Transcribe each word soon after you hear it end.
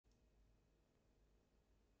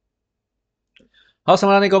Halo,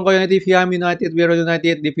 selamat datang di Kongkow United via Man Utd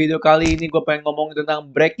United. Di video kali ini gue pengen ngomong tentang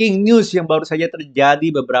breaking news yang baru saja terjadi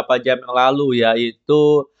beberapa jam yang lalu,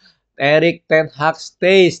 yaitu Erik ten Hag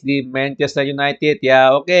stays di Manchester United.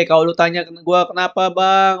 Ya, oke, kalau lu tanya ke gue kenapa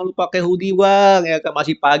bang, lu pakai hoodie bang, ya kan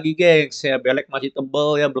masih pagi gengs, ya belek masih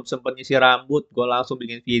tebel ya, belum sempet nyisir rambut, gue langsung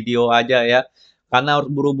bikin video aja ya. Karena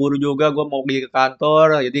harus buru-buru juga, gue mau pergi ke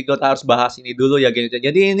kantor, jadi gue harus bahas ini dulu ya gengs.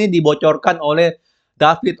 Jadi ini dibocorkan oleh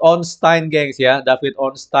David Ornstein, gengs ya. David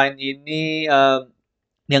Ornstein ini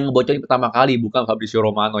yang ngebocorin pertama kali, bukan Fabrizio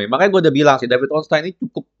Romano ya. Makanya gue udah bilang sih, David Ornstein ini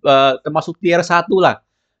cukup termasuk tier 1 lah.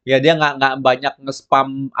 Ya dia nggak banyak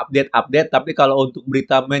nge-spam update-update, tapi kalau untuk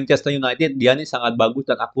berita Manchester United dia nih sangat bagus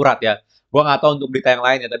dan akurat ya. Gua nggak tahu untuk berita yang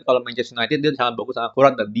lain ya, tapi kalau Manchester United dia sangat bagus dan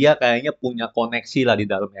akurat dan dia kayaknya punya koneksi lah di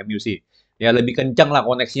dalam MU sih. Ya lebih kencang lah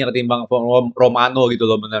koneksinya ketimbang Romano gitu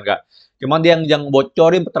loh, bener gak? Cuman dia yang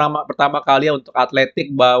bocorin pertama pertama kali ya untuk Atletik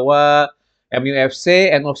bahwa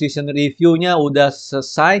MUFC end of season review-nya udah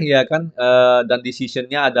selesai ya kan, dan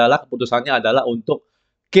decision-nya adalah keputusannya adalah untuk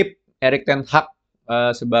keep Erik ten Hag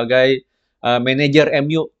sebagai manajer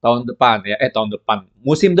MU tahun depan ya, tahun depan,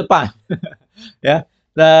 musim depan ya.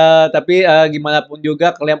 Nah, tapi gimana pun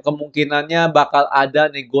juga kemungkinannya bakal ada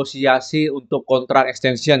negosiasi untuk kontrak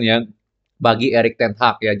extension ya bagi Erik ten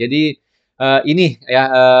Hag ya. Jadi ini ya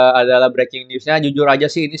adalah breaking news-nya. Jujur aja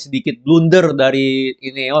sih ini sedikit blunder dari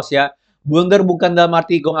Ineos ya. Blunder bukan dalam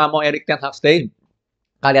arti gue nggak mau Erik ten Hag stay.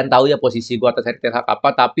 Kalian tahu ya posisi gue atas Erik ten Hag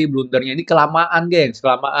apa, tapi blundernya ini kelamaan, gengs,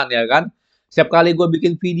 kelamaan ya kan. Setiap kali gue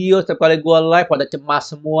bikin video, setiap kali gue live, pada cemas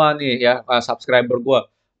semua nih ya subscriber gue.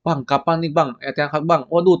 Bang, kapan nih bang? Ten Hag bang.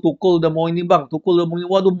 Waduh, Tuchel udah mau ini bang. Tuchel udah mau ini.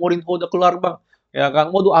 Waduh, Mourinho udah keluar bang. Ya kan.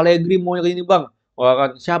 Waduh, Allegri mau ini bang. Wah kan,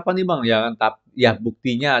 siapa nih bang? Ya kan. Ya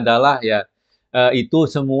buktinya adalah ya itu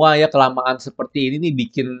semua ya kelamaan seperti ini nih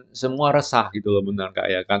bikin semua resah gitu loh, benar nggak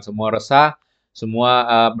ya kan? Semua resah, semua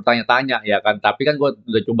bertanya-tanya ya kan. Tapi kan gue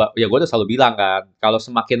udah coba, ya gue udah selalu bilang kan, kalau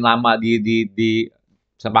semakin lama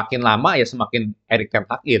semakin lama ya semakin Erik ten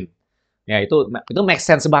Hag in. Ya itu make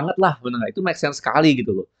sense banget lah, bener nggak? Itu make sense sekali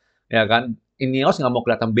gitu loh, ya kan? Ineos nggak mau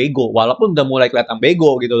kelihatan bego, walaupun udah mulai kelihatan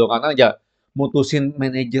bego gitu loh, karena aja mutusin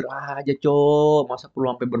manajer aja, masa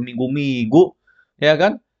perlu sampai berminggu-minggu, ya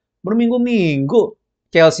kan? Berminggu-minggu.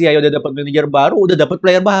 Chelsea aja udah dapat manajer baru, udah dapat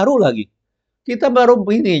player baru lagi. Kita baru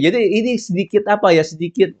ini, jadi ini sedikit apa ya,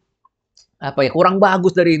 sedikit apa ya, kurang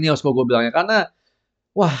bagus dari Ineos kalau gue bilangnya, karena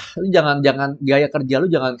wah, lu jangan jangan gaya kerja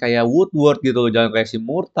lu jangan kayak Woodward gitu loh, jangan kayak si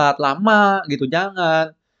Murtad, lama gitu,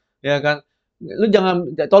 jangan. Ya kan? Lu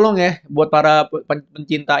jangan tolong ya buat para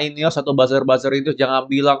pencinta Ineos atau buzzer-buzzer itu jangan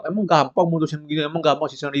bilang, "Emang gampang mutusin begini, emang gampang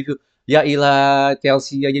season review." Ya ilah,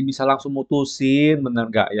 Chelsea aja bisa langsung mutusin,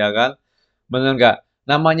 bener nggak ya kan? Bener nggak?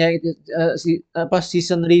 Namanya itu apa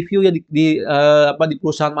season review ya apa di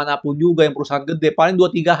perusahaan manapun juga yang perusahaan gede paling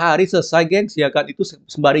 2 3 hari selesai, gengs ya kan? Itu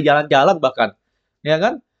sembari jalan-jalan bahkan. Ya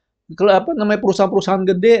kan? Kalau apa namanya perusahaan-perusahaan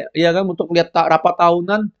gede ya kan untuk lihat rapat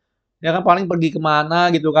tahunan ya kan paling pergi kemana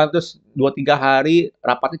gitu kan terus 2 3 hari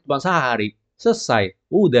rapatnya cuma sehari selesai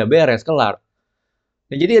udah beres kelar.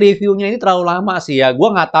 Nah, jadi reviewnya ini terlalu lama sih ya.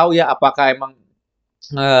 Gua nggak tahu ya apakah emang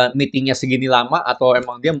meetingnya segini lama atau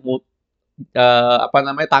emang dia apa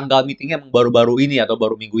namanya tanggal meetingnya emang baru-baru ini atau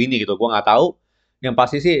baru minggu ini gitu. Gua nggak tahu. Yang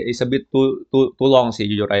pasti sih is a bit too long sih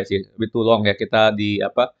jujur aja sih. A bit too long ya kita di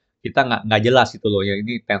apa kita nggak jelas gitu loh ya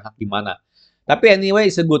ini Ten Hag gimana. Tapi anyway,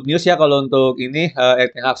 it's a good news ya kalau untuk ini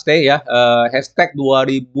Ten Hag stay ya. Hashtag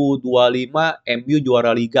 2025 MU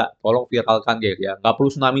juara Liga. Tolong viralkan guys ya. Nggak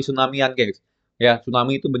perlu tsunami-tsunamian guys. Ya,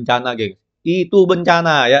 tsunami itu bencana guys. Itu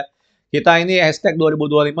bencana ya. Kita ini hashtag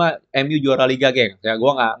 2025 MU juara Liga, geng. Ya,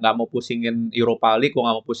 gue nggak mau pusingin Europa League, gue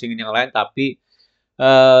nggak mau pusingin yang lain, tapi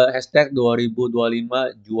hashtag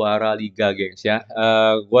 2025 juara Liga, gengs ya.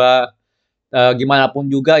 Gue gimana pun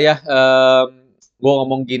juga ya, gue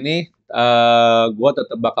ngomong gini, gue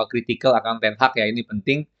tetap bakal kritikal akan Ten Hag ya, ini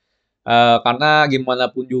penting. Karena gimana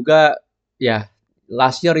pun juga, ya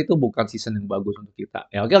last year itu bukan season yang bagus untuk kita.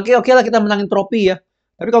 Ya oke oke oke lah kita menangin trofi ya.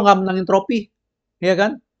 Tapi kalau nggak menangin trofi, ya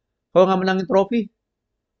kan? Kalau nggak menangin trofi,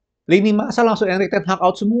 lini masa langsung Erik ten Hag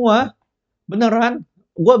out semua. Beneran.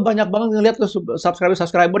 Gue banyak banget ngeliat tuh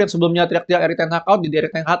subscriber-subscriber yang sebelumnya teriak-teriak Erik ten Hag out, jadi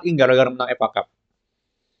Erik ten Hag in gara-gara menang FA Cup.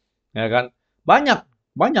 Ya kan? Banyak,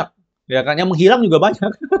 banyak. Ya kan? Yang menghilang juga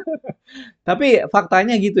banyak. Tapi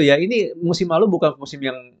faktanya gitu ya, ini musim lalu bukan musim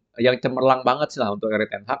yang cemerlang banget sih lah untuk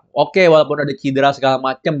Erik ten Hag. Oke, walaupun ada cedera segala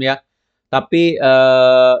macam ya, tapi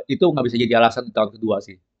itu nggak bisa jadi alasan di tahun kedua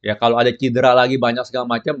sih. Ya kalau ada cedera lagi banyak segala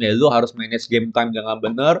macam, ya lu harus manage game time dengan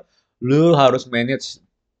benar, lu harus manage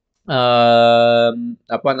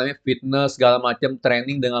apa namanya fitness segala macam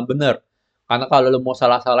training dengan benar. Karena kalau lu mau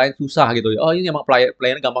salah-salahin susah gitu. Oh ini emang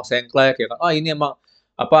player gampang sengklek ya kan. Oh ini emang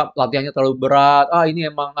apa latihannya terlalu berat. Ah ini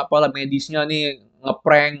emang apalah medisnya nih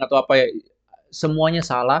ngeprank atau apa ya. Semuanya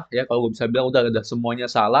salah ya kalau gue bisa bilang udah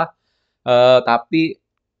semuanya salah. Tapi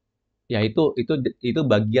ya itu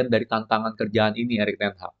bagian dari tantangan kerjaan ini Erik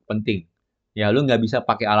ten Hag, penting. Ya lu nggak bisa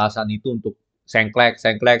pakai alasan itu untuk sengklek,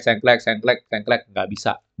 sengklek, sengklek, sengklek, sengklek, nggak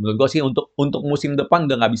bisa. Menurut gue sih untuk musim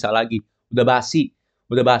depan udah nggak bisa lagi, udah basi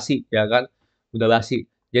ya kan, udah basi.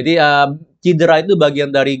 Jadi cedera itu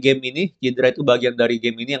bagian dari game ini, cedera itu bagian dari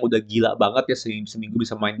game ini yang udah gila banget ya seminggu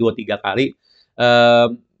bisa main 2 3 kali.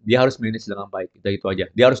 Dia harus manage dengan baik, itu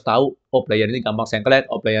aja. Dia harus tahu, oh player ini gampang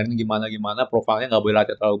sengklek, oh player ini gimana gimana, profilnya nggak boleh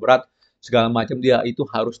latihan terlalu berat, segala macam dia itu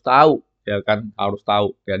harus tahu ya kan harus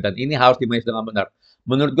tahu ya dan ini harus dimanage dengan benar.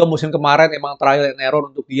 Menurut gua musim kemarin emang trial and error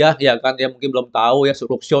untuk dia ya kan dia mungkin belum tahu ya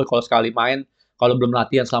suruh show kalau sekali main kalau belum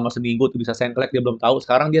latihan selama seminggu tuh bisa sengklek dia belum tahu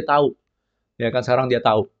sekarang dia tahu ya kan sekarang dia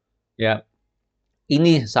tahu ya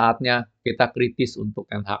ini saatnya kita kritis untuk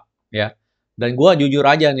Ten Hag ya dan gua jujur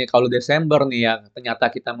aja nih kalau Desember nih ya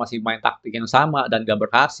ternyata kita masih main taktik yang sama dan gak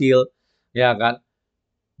berhasil ya kan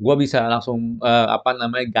gue bisa langsung apa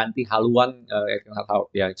namanya ganti haluan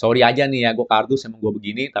ya sorry aja nih ya gue kardus emang gue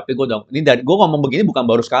begini tapi gue udah ini dari gue ngomong begini bukan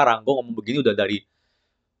baru sekarang gue ngomong begini udah dari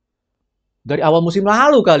awal musim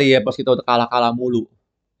lalu kali ya pas kita udah kalah-kalah mulu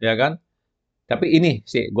ya kan tapi ini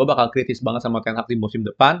sih gue bakal kritis banget sama Ten Hag di musim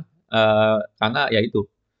depan karena ya itu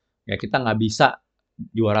ya kita nggak bisa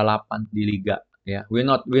juara 8 di liga ya we're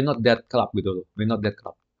not that club gitu loh we're not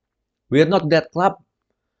that club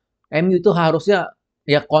MU itu harusnya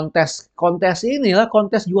ya kontes inilah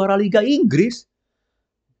kontes juara Liga Inggris.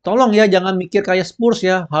 Tolong ya jangan mikir kayak Spurs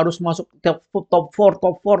ya harus masuk top 4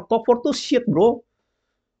 tuh shit bro.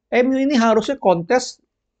 MU ini harusnya kontes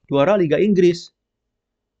juara Liga Inggris.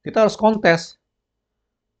 Kita harus kontes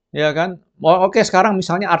ya kan. Oh, oke sekarang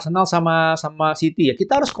misalnya Arsenal sama sama City ya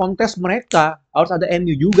kita harus kontes mereka harus ada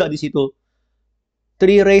MU juga di situ.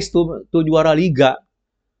 Three race to juara Liga.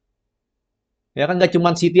 Ya kan nggak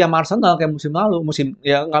cuma City sama Arsenal kayak musim lalu, musim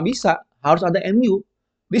ya nggak bisa, harus ada MU.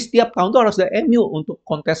 Di setiap tahun tuh harus ada MU untuk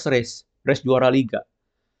kontes race juara liga.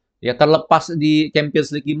 Ya terlepas di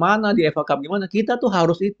Champions League gimana, di FA Cup gimana, kita tuh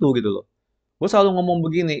harus itu gitu loh. Gue selalu ngomong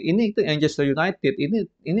begini, ini itu Manchester United,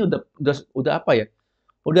 ini udah apa ya?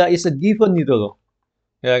 Udah is a given gitu loh.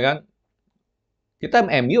 Ya kan? Kita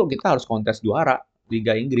MU kita harus kontes juara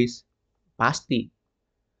Liga Inggris. Pasti.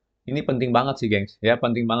 Ini penting banget sih, gengs. Ya,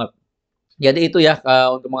 penting banget. Jadi itu ya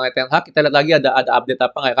untuk mengenai Ten Hag kita lihat lagi ada update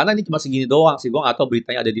apa nggak ya? Karena ini cuma segini doang sih, gue nggak tahu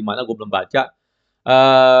beritanya ada di mana, gue belum baca.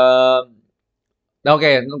 Nah oke,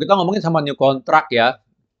 kita ngomongin sama new contract ya.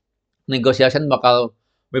 Negotiation bakal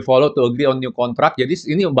we follow to agree on new contract. Jadi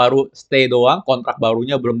ini baru stay doang, kontrak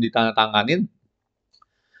barunya belum ditandatanganin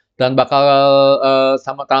dan bakal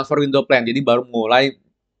sama transfer window plan. Jadi baru mulai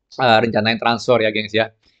rencanain transfer ya, gengs ya.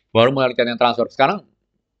 Baru mulai rencanain transfer. Sekarang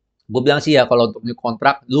gue bilang sih ya kalau untuk new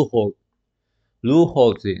contract lu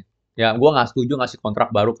hold sih. Ya, gue nggak setuju ngasih kontrak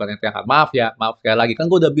baru ke Ten Hag. Maaf sekali lagi. Kan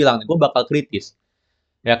gue udah bilang nih, gue bakal kritis.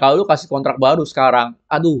 Ya, kalau lu kasih kontrak baru sekarang,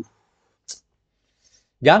 aduh,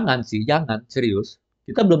 jangan sih, jangan, serius.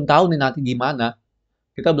 Kita belum tahu nih nanti gimana.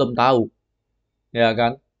 Kita belum tahu, ya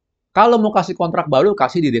kan? Kalau mau kasih kontrak baru,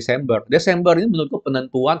 kasih di Desember. Desember ini menurutku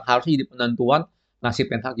penentuan, harusnya jadi penentuan nasib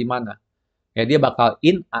Ten Hag gimana. Ya, dia bakal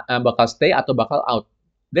bakal stay atau bakal out.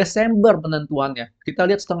 Desember penentuannya. Kita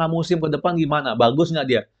lihat setengah musim ke depan gimana. Bagus nggak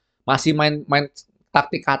dia? Masih main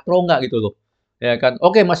taktik katro nggak gitu loh. Ya kan?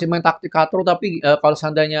 Oke, masih main taktik katro tapi kalau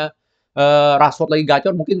seandainya Rashford lagi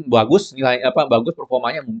gacor mungkin bagus nilai apa bagus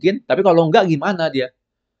performanya mungkin. Tapi kalau nggak gimana dia?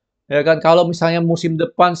 Ya kan? Kalau misalnya musim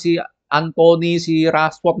depan si Anthony, si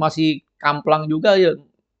Rashford masih kamplang juga ya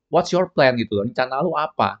what's your plan gitu loh. Rencana lu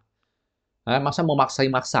apa? Masa mau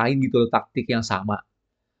maksain gitu loh taktik yang sama.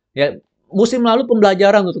 Ya, musim lalu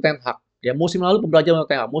pembelajaran untuk Ten Hag. Ya, musim lalu pembelajaran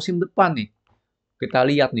untuk Ten Hag. Musim depan nih, kita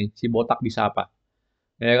lihat nih si botak bisa apa.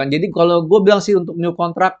 Ya kan, jadi kalau gue bilang sih untuk new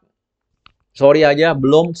contract, sorry aja,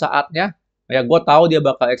 belum saatnya. Ya, gue tahu dia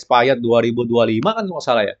bakal expired 2025 kan nggak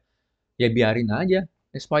salah ya. Ya biarin aja,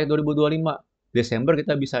 expired 2025. Desember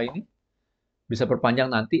kita bisa ini, bisa perpanjang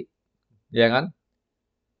nanti, ya kan?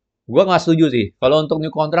 Gue nggak setuju sih. Kalau untuk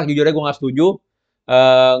new contract, jujur aja gue nggak setuju.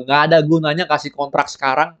 Nggak ada gunanya kasih kontrak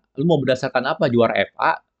sekarang. Lu mau berdasarkan apa? Juara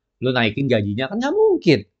FA? Lu naikin gajinya? Kan nggak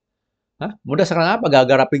mungkin. Hah? Mau berdasarkan apa?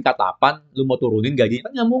 Gara-gara peringkat 8, lu mau turunin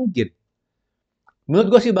gajinya? Kan nggak mungkin. Menurut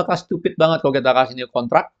gue sih bakal stupid banget kalau kita kasih new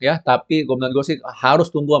kontrak ya. Tapi menurut gue sih harus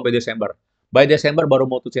tunggu sampai Desember. By Desember baru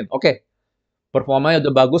mutusin. Oke, performanya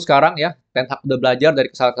udah bagus sekarang ya. Ten Hag udah belajar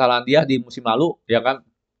dari kesalahan-kesalahan dia di musim lalu, ya kan?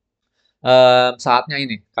 Saatnya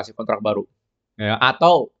ini kasih kontrak baru. ya,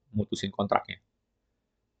 atau mutusin kontraknya,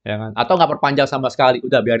 ya kan? Atau nggak perpanjang sama sekali,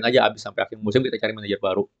 udah biarin aja habis sampai akhir musim kita cari manajer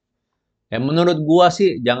baru. Ya menurut gua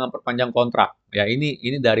sih jangan perpanjang kontrak. Ya ini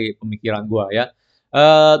dari pemikiran gua ya.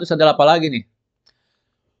 Terus ada apa lagi nih?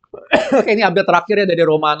 Oke, ini update terakhir ya dari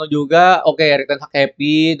Romano juga. Oke, Erik ten Hag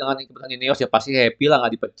happy dengan keputusan Ineos ya pasti happy lah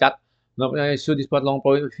nggak dipecat. No isu di spot long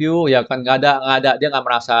point review ya kan nggak ada dia nggak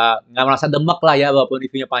merasa demek lah ya walaupun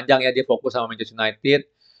reviewnya panjang ya dia fokus sama Manchester United.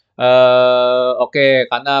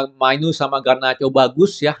 Oke karena Mainus sama Garnacho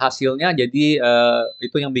bagus ya hasilnya jadi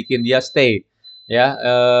itu yang bikin dia stay ya.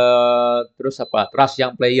 Terus apa trust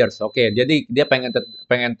young players. Oke jadi dia pengen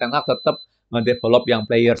Ten Hag tetap ngedevelop yang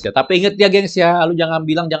players ya. Tapi inget ya gengs ya, lu jangan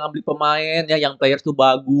bilang jangan beli pemain ya yang players tuh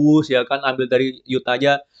bagus ya kan ambil dari youth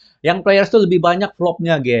aja. Yang players tuh lebih banyak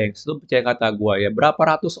flopnya gengs. Lu percaya kata gua ya. Berapa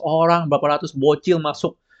ratus orang, berapa ratus bocil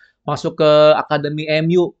masuk masuk ke akademi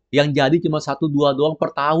MU yang jadi cuma satu dua doang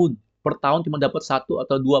per tahun. Per tahun cuma dapat satu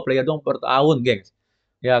atau dua player doang per tahun, gengs.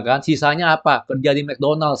 Ya kan? Sisanya apa? Kerja di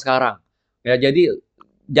McDonald sekarang. Ya jadi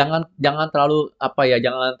jangan jangan terlalu apa ya,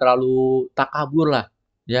 jangan terlalu takabur lah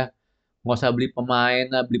ya nggak usah beli pemain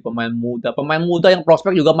lah, beli pemain muda. Pemain muda yang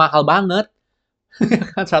prospek juga mahal banget.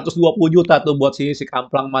 Kan 120 juta tuh buat si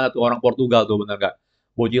Kamplang mana tuh orang Portugal tuh bener nggak?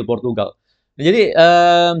 Bocil Portugal. Nah, jadi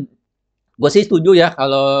gue sih setuju ya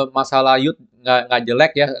kalau masalah youth nggak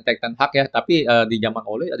jelek ya Ten Hag ya. Tapi di zaman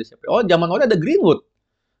Ole ada siapa? Oh zaman Ole ada Greenwood.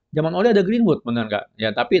 Zaman Ole ada Greenwood bener nggak?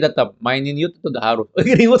 Ya tapi tetap mainin youth itu udah harus.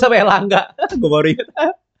 Greenwood sama Elanga. Gue baru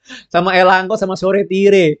ingat. Sama Elangko sama Sore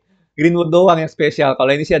Tire. Greenwood doang yang spesial.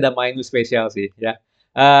 Kalau ini sih ada Mainu spesial sih ya.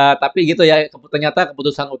 Tapi gitu ya, ternyata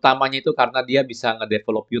keputusan utamanya itu karena dia bisa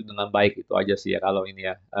ngedevelop youth dengan baik itu aja sih ya kalau ini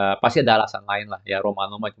ya. Pasti ada alasan lain lah ya.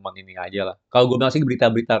 Romano mah cuma ini aja lah. Kalau gue bilang sih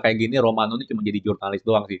berita-berita kayak gini Romano ini cuma jadi jurnalis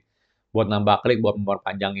doang sih. Buat nambah klik, buat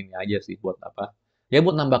memperpanjang ini aja sih. Buat apa? Ya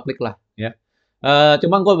buat nambah klik lah ya.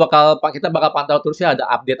 Cuman kita bakal pantau terus ya ada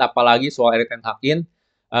update apa lagi soal Erik ten Hagin.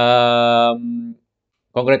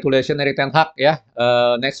 Congratulations dari Ten Hag ya.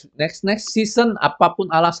 Next season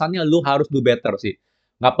apapun alasannya lu harus do better sih.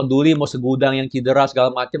 Nggak peduli mau segudang yang cedera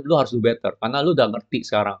segala macem, lu harus do better karena lu udah ngerti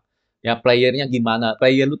sekarang. Ya playernya gimana,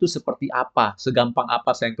 player lu tuh seperti apa, segampang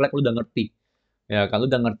apa sengklek lu udah ngerti. Ya kan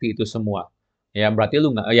lu udah ngerti itu semua. Ya berarti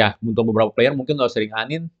lu nggak ya untuk beberapa player mungkin lu sering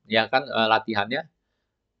anin ya kan latihannya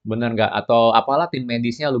bener nggak atau apalah tim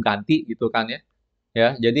medisnya lu ganti gitu kan ya.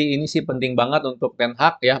 Ya, jadi ini sih penting banget untuk Ten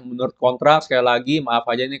Hag ya. Menurut kontrak sekali lagi, maaf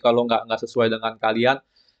aja nih kalau nggak sesuai dengan kalian,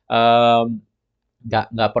 em,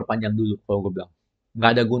 nggak perpanjang dulu kalau gue bilang.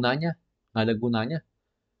 Nggak ada gunanya, nggak ada gunanya,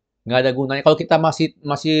 nggak ada gunanya. Kalau kita masih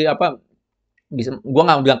masih apa bisa, gue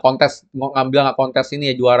nggak bilang kontes, nggak bilang nggak kontes ini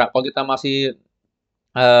ya juara. Kalau kita masih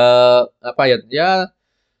apa ya, ya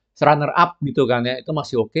runner up gitu kan ya, itu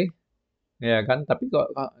masih oke, ya kan. Tapi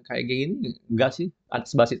kok kayak gini enggak sih.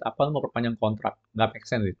 Atas basis apa lu mau perpanjang kontrak? Nggak make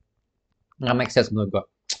sense, gitu. Nggak make sense menurut gue.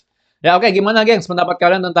 Ya oke, gimana gengs pendapat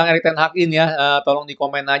kalian tentang Erik ten Hag ini ya? Tolong di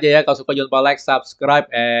komen aja ya. Kalau suka jangan lupa like, subscribe,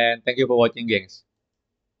 and thank you for watching gengs.